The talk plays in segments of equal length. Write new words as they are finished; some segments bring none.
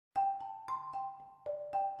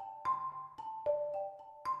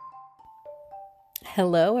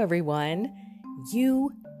Hello, everyone.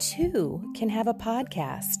 You too can have a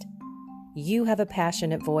podcast. You have a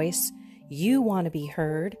passionate voice. You want to be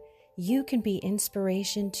heard. You can be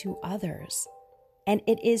inspiration to others. And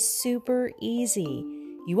it is super easy.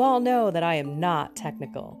 You all know that I am not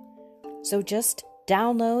technical. So just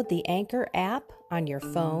download the Anchor app on your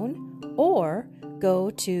phone or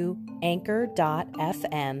go to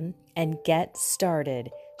anchor.fm and get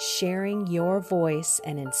started sharing your voice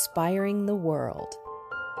and inspiring the world.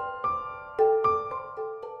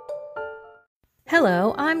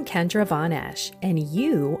 Hello, I'm Kendra Von Esch, and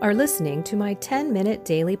you are listening to my 10-minute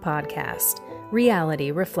daily podcast,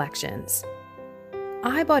 Reality Reflections.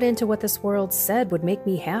 I bought into what this world said would make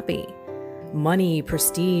me happy. Money,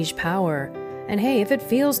 prestige, power. And hey, if it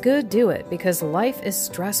feels good, do it, because life is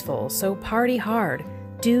stressful, so party hard.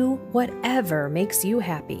 Do whatever makes you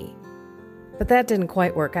happy. But that didn't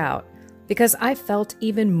quite work out, because I felt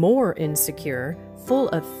even more insecure, full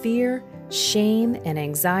of fear, shame, and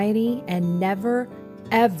anxiety, and never,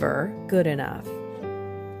 ever good enough.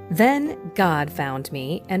 Then God found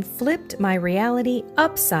me and flipped my reality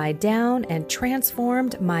upside down and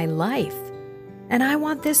transformed my life. And I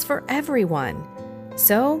want this for everyone.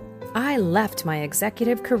 So I left my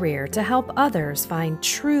executive career to help others find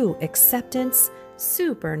true acceptance,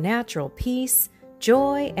 supernatural peace,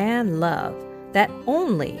 joy, and love that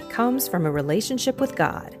only comes from a relationship with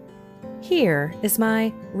God. Here is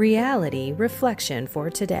my reality reflection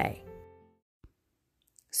for today.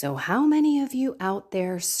 So, how many of you out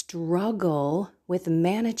there struggle with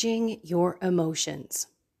managing your emotions?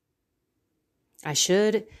 I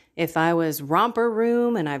should, if I was Romper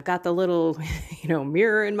Room and I've got the little,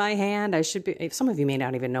 mirror in my hand, I should be, some of you may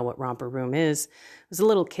not even know what Romper Room is. It was a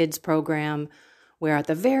little kids program where at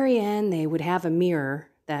the very end they would have a mirror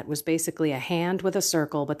that was basically a hand with a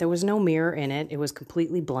circle, but there was no mirror in it. It was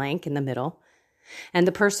completely blank in the middle. And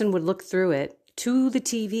the person would look through it to the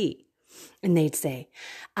TV and they'd say,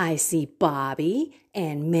 I see Bobby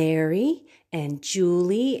and Mary and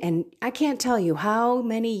Julie. And I can't tell you how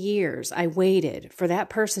many years I waited for that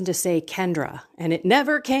person to say Kendra, and it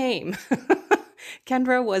never came.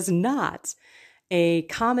 Kendra was not a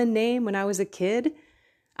common name when I was a kid.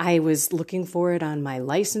 I was looking for it on my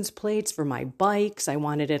license plates for my bikes. I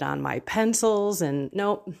wanted it on my pencils, and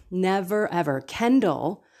nope, never ever.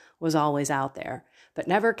 Kendall was always out there, but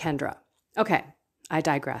never Kendra. Okay, I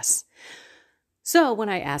digress. So when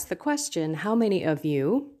I asked the question, how many of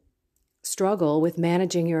you struggle with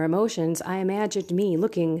managing your emotions, I imagined me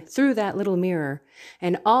looking through that little mirror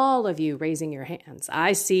and all of you raising your hands.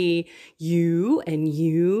 I see you and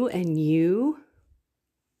you and you,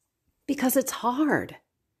 because it's hard.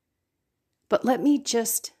 But let me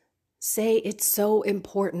just say it's so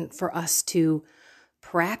important for us to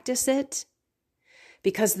practice it,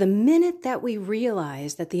 because the minute that we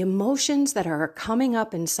realize that the emotions that are coming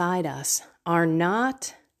up inside us are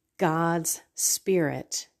not God's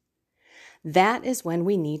Spirit, that is when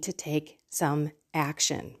we need to take some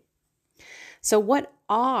action. So what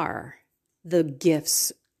are the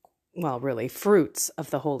gifts, well, really fruits of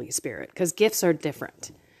the Holy Spirit? Because gifts are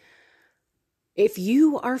different. If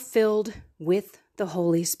you are filled with the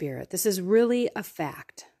Holy Spirit, this is really a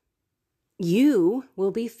fact, you will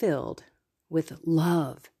be filled with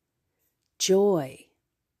love, joy,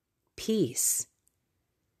 peace,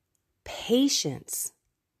 patience,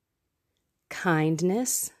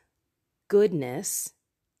 kindness, goodness,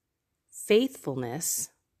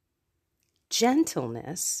 faithfulness,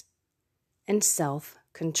 gentleness, and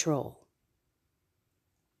self-control.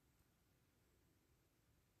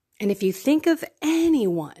 And if you think of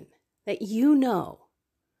anyone that you know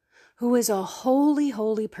who is a holy,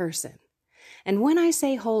 holy person, and when I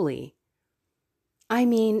say holy, I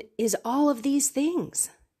mean is all of these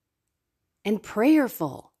things, and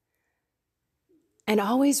prayerful, and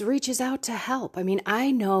always reaches out to help. I mean,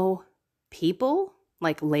 I know people,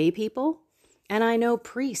 like lay people, and I know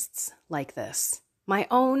priests like this. My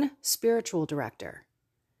own spiritual director.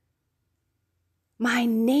 My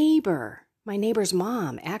neighbor's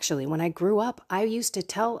mom, actually, when I grew up, I used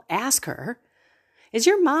to ask her, is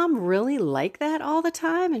your mom really like that all the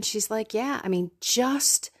time? And she's like, yeah, I mean,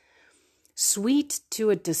 just sweet to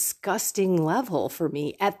a disgusting level for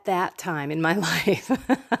me at that time in my life.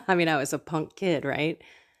 I mean, I was a punk kid, right?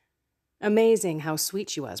 Amazing how sweet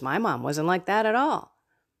she was. My mom wasn't like that at all.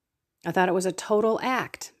 I thought it was a total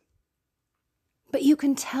act. But you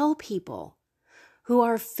can tell people who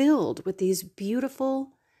are filled with these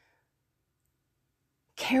beautiful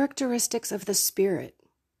characteristics of the Spirit.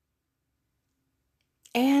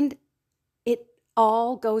 And it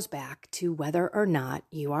all goes back to whether or not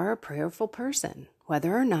you are a prayerful person,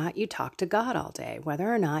 whether or not you talk to God all day,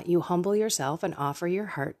 whether or not you humble yourself and offer your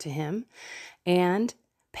heart to Him and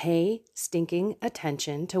pay stinking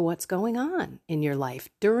attention to what's going on in your life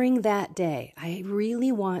during that day. I really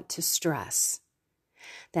want to stress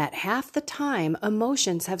that half the time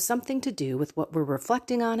emotions have something to do with what we're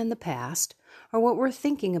reflecting on in the past or what we're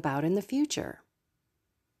thinking about in the future.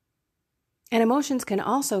 And emotions can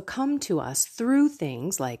also come to us through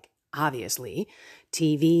things like, obviously,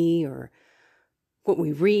 TV or what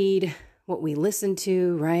we read, what we listen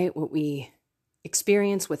to, right? What we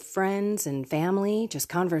experience with friends and family, just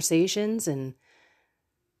conversations and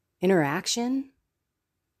interaction.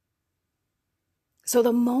 So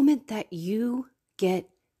the moment that you get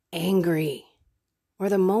angry or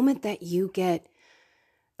the moment that you get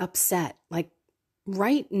upset, like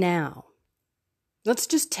right now, let's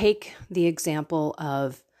just take the example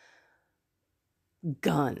of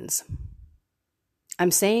guns. I'm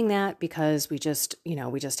saying that because we just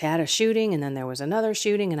had a shooting and then there was another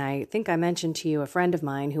shooting. And I think I mentioned to you a friend of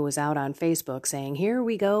mine who was out on Facebook saying, here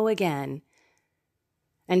we go again.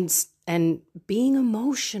 And being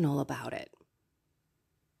emotional about it.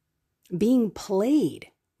 Being played,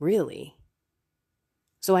 really.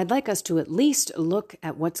 So I'd like us to at least look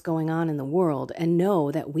at what's going on in the world and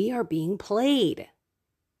know that we are being played.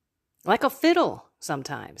 Like a fiddle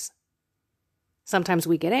sometimes. Sometimes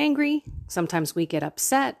we get angry. Sometimes we get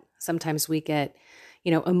upset. Sometimes we get,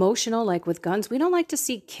 emotional, like with guns. We don't like to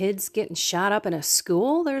see kids getting shot up in a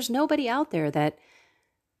school. There's nobody out there that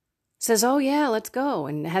says, oh yeah, let's go,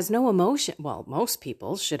 and has no emotion. Well, most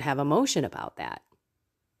people should have emotion about that.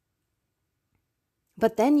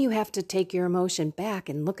 But then you have to take your emotion back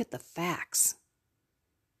and look at the facts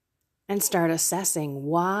and start assessing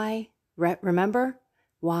why. Remember?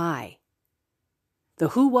 Why? The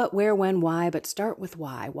who, what, where, when, why, but start with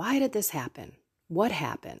why. Why did this happen? What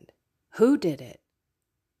happened? Who did it?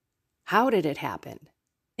 How did it happen?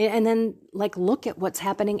 And then look at what's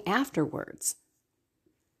happening afterwards.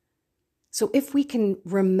 So if we can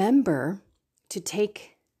remember to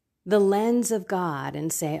take the lens of God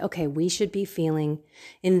and say, okay, we should be feeling,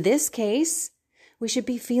 in this case, we should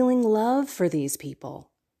be feeling love for these people,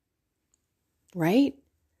 right?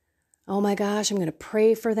 Oh my gosh, I'm going to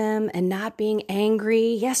pray for them and not being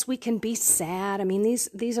angry. Yes, we can be sad. I mean,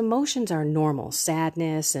 these emotions are normal.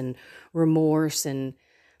 Sadness and remorse and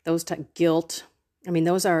those guilt. I mean,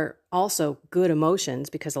 those are also good emotions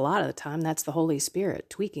because a lot of the time that's the Holy Spirit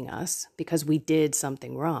tweaking us because we did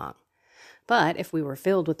something wrong. But if we were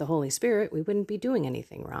filled with the Holy Spirit, we wouldn't be doing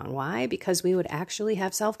anything wrong. Why? Because we would actually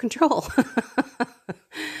have self-control.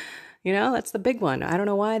 That's the big one. I don't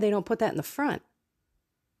know why they don't put that in the front.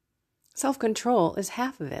 Self-control is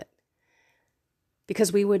half of it.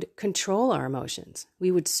 Because we would control our emotions.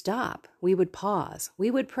 We would stop. We would pause.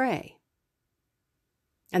 We would pray.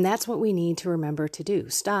 And that's what we need to remember to do.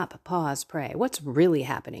 Stop, pause, pray. What's really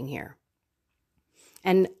happening here?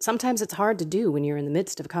 And sometimes it's hard to do when you're in the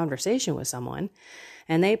midst of a conversation with someone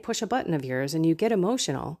and they push a button of yours and you get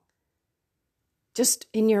emotional. Just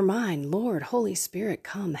in your mind, Lord, Holy Spirit,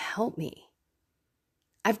 come help me.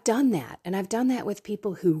 I've done that, and I've done that with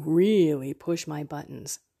people who really push my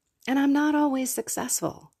buttons, and I'm not always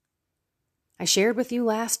successful. I shared with you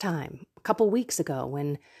last time, a couple weeks ago,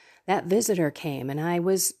 when that visitor came and I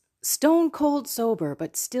was stone cold sober,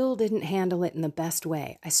 but still didn't handle it in the best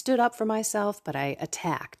way. I stood up for myself, but I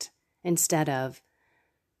attacked instead of,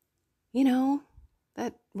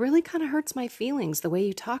 that really kind of hurts my feelings the way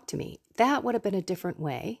you talk to me. That would have been a different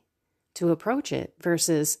way to approach it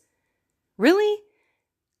versus, really?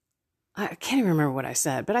 I can't even remember what I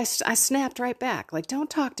said, but I snapped right back. Don't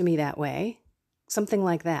talk to me that way. Something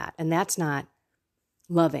like that. And that's not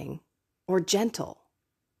loving or gentle.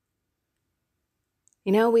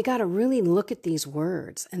 We got to really look at these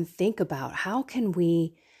words and think about how can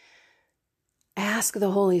we ask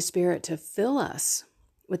the Holy Spirit to fill us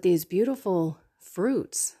with these beautiful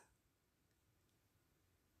fruits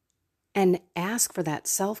and ask for that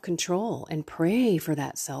self-control and pray for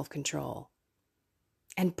that self-control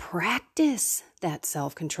and practice that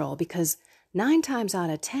self-control, because 9 times out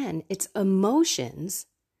of 10, it's emotions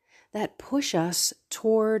that push us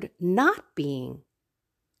toward not being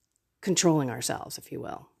controlling ourselves, if you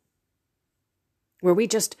will, where we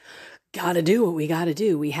just got to do what we got to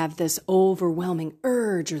do. We have this overwhelming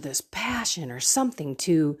urge or this passion or something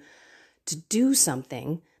to do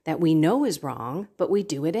something that we know is wrong, but we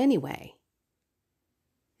do it anyway.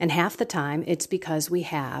 And half the time it's because we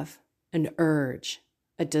have an urge,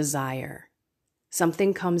 a desire.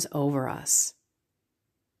 Something comes over us.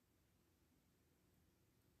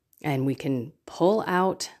 And we can pull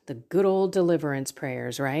out the good old deliverance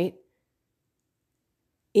prayers, right?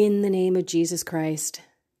 In the name of Jesus Christ,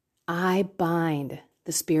 I bind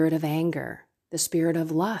the spirit of anger, the spirit of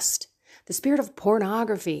lust, the spirit of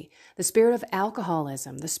pornography, the spirit of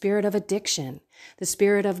alcoholism, the spirit of addiction, the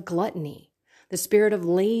spirit of gluttony, the spirit of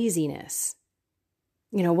laziness.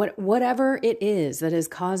 Whatever it is that is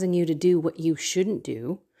causing you to do what you shouldn't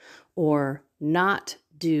do or not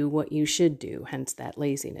do what you should do, hence that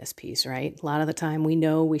laziness piece, right? A lot of the time we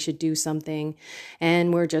know we should do something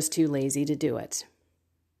and we're just too lazy to do it.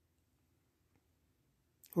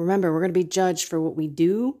 Remember, we're going to be judged for what we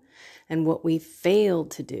do and what we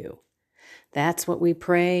failed to do. That's what we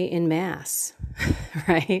pray in Mass,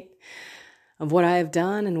 right? Of what I have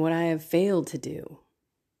done and what I have failed to do.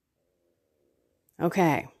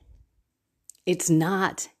 Okay, it's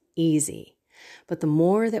not easy, but the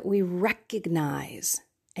more that we recognize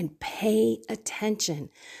and pay attention,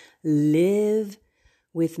 live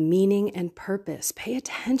with meaning and purpose, pay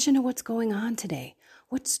attention to what's going on today.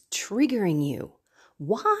 What's triggering you?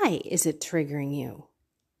 Why is it triggering you?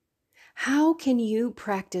 How can you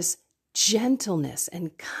practice gentleness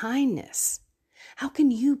and kindness? How can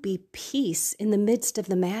you be peace in the midst of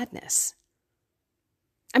the madness?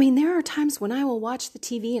 I mean, there are times when I will watch the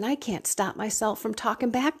TV and I can't stop myself from talking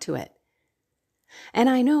back to it. And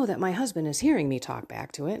I know that my husband is hearing me talk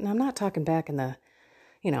back to it, and I'm not talking back in the,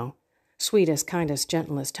 sweetest, kindest,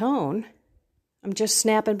 gentlest tone. I'm just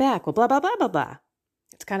snapping back. Well, blah, blah, blah, blah, blah.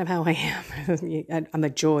 It's kind of how I am. I'm a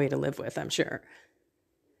joy to live with, I'm sure.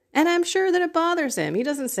 And I'm sure that it bothers him. He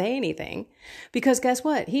doesn't say anything because guess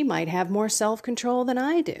what? He might have more self-control than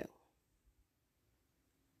I do.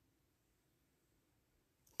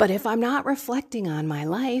 But if I'm not reflecting on my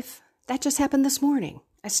life, that just happened this morning.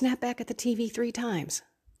 I snapped back at the TV 3 times.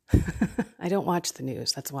 I don't watch the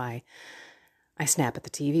news. That's why I snap at the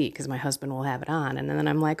TV, because my husband will have it on. And then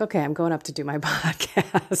I'm like, okay, I'm going up to do my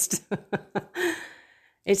podcast.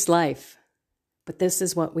 It's life. But this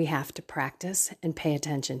is what we have to practice and pay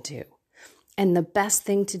attention to. And the best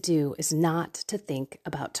thing to do is not to think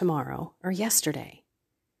about tomorrow or yesterday.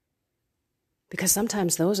 Because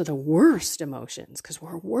sometimes those are the worst emotions because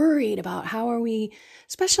we're worried about how are we,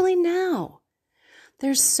 especially now.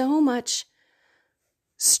 There's so much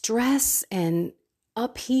stress and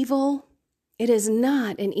upheaval. It is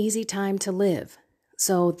not an easy time to live.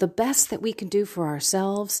 So the best that we can do for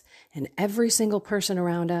ourselves and every single person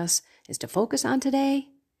around us is to focus on today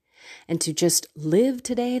and to just live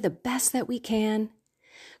today the best that we can,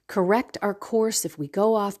 correct our course if we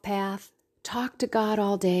go off path, talk to God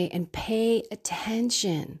all day and pay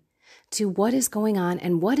attention to what is going on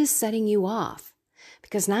and what is setting you off.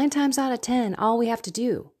 Because 9 times out of 10, all we have to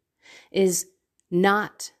do is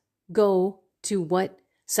not go to what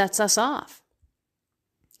sets us off.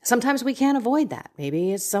 Sometimes we can't avoid that.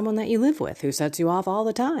 Maybe it's someone that you live with who sets you off all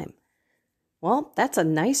the time. Well, that's a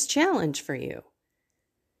nice challenge for you.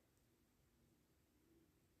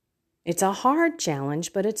 It's a hard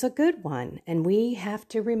challenge, but it's a good one. And we have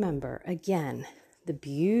to remember, again, the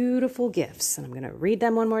beautiful gifts. And I'm going to read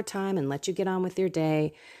them one more time and let you get on with your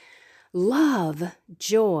day. Love,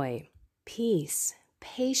 joy, peace,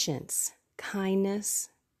 patience, kindness,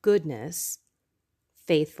 goodness,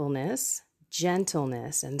 faithfulness,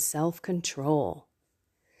 gentleness, and self-control.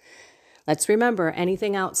 Let's remember,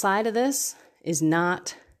 anything outside of this is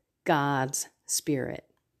not God's Spirit.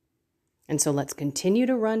 And so let's continue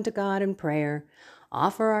to run to God in prayer,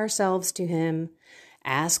 offer ourselves to Him,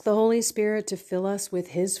 ask the Holy Spirit to fill us with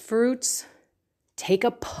His fruits, take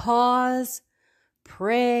a pause,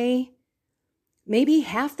 pray. Maybe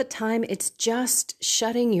half the time it's just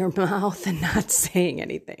shutting your mouth and not saying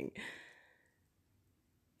anything.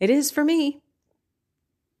 It is for me.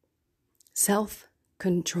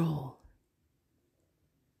 Self-control.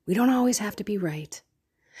 We don't always have to be right.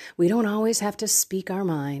 We don't always have to speak our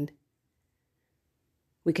mind.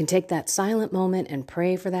 We can take that silent moment and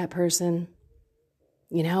pray for that person.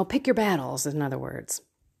 Pick your battles, in other words.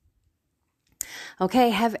 Okay,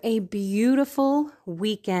 have a beautiful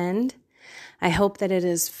weekend. I hope that it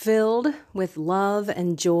is filled with love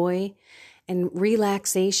and joy and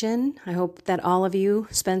relaxation. I hope that all of you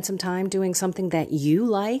spend some time doing something that you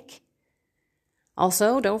like.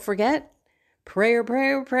 Also, don't forget, prayer,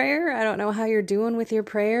 prayer, prayer. I don't know how you're doing with your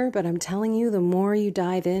prayer, but I'm telling you, the more you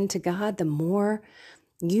dive into God, the more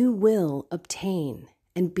you will obtain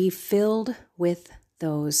and be filled with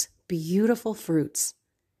those beautiful fruits.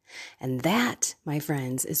 And that, my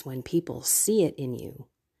friends, is when people see it in you.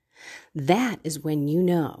 That is when you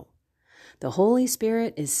know the Holy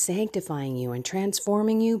Spirit is sanctifying you and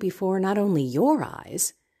transforming you before not only your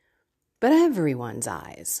eyes, but everyone's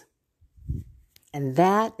eyes. And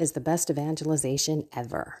that is the best evangelization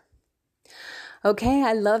ever. Okay,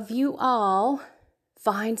 I love you all.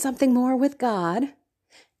 Find something more with God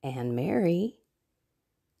and Mary,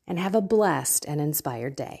 and have a blessed and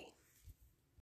inspired day.